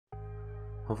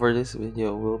For this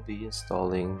video, we'll be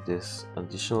installing this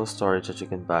additional storage that you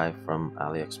can buy from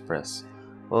AliExpress.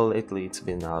 Well, lately it's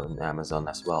been out on Amazon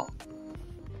as well.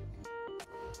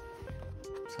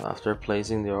 So after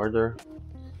placing the order,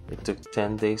 it took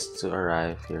 10 days to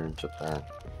arrive here in Japan.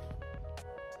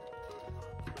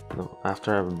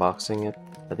 After unboxing it,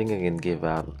 I think I can give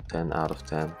out 10 out of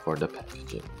 10 for the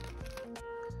packaging.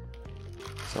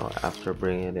 So after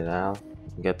bringing it out,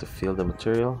 get to feel the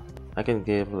material, I can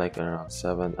give like around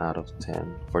 7 out of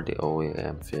 10 for the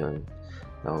OEM feeling.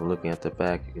 Now looking at the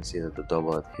back, you can see that the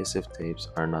double adhesive tapes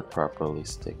are not properly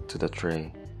stick to the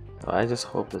tray. So I just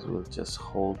hope that we'll just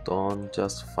hold on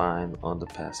just fine on the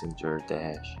passenger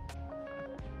dash.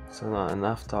 So now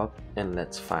enough talk and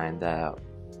let's find out.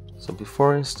 So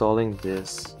before installing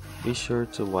this, be sure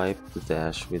to wipe the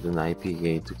dash with an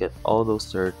IPA to get all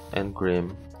those dirt and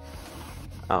grime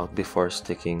out before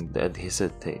sticking the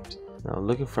adhesive tapes. Now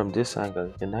looking from this angle,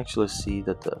 you can actually see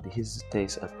that the adhesive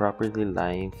tapes are properly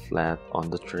lying flat on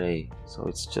the tray. So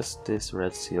it's just these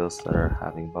red seals that are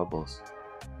having bubbles.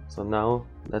 So now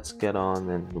let's get on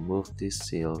and remove these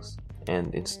seals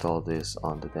and install this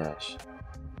on the dash.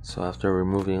 So after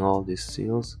removing all these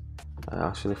seals, I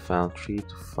actually found 3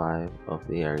 to 5 of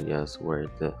the areas where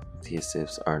the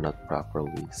adhesives are not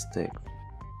properly stick.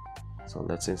 So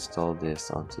let's install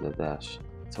this onto the dash.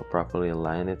 So properly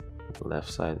align it the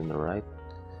left side and the right,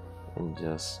 and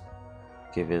just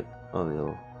give it a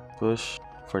little push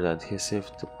for the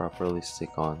adhesive to properly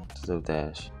stick on to the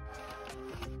dash.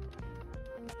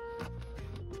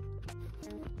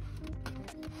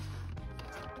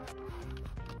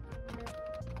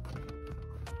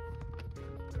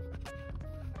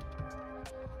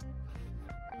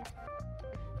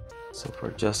 So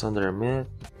for just under a minute,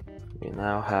 we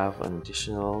now have an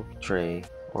additional tray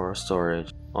or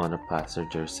storage on the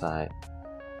passenger side.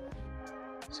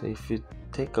 So if you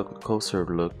take a closer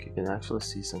look, you can actually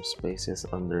see some spaces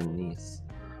underneath,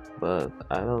 but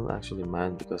I don't actually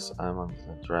mind because I'm on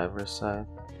the driver's side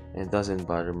and it doesn't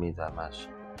bother me that much.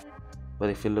 But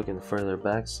if you look in the further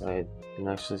back side, you can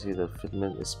actually see the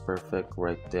fitment is perfect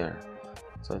right there.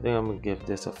 So I think I'm gonna give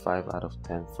this a 5 out of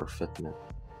 10 for fitment.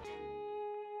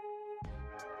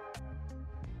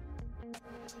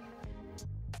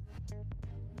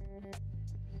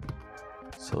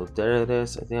 So there it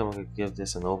is. I think I'm gonna give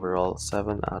this an overall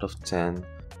 7 out of 10.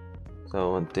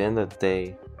 So at the end of the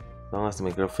day, as long as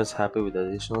my girlfriend's happy with the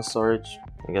additional storage,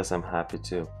 I guess I'm happy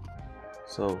too.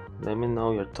 So let me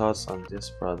know your thoughts on this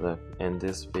product and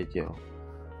this video.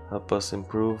 Help us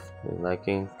improve by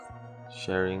liking,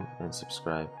 sharing, and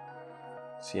subscribe.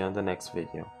 See you on the next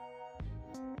video.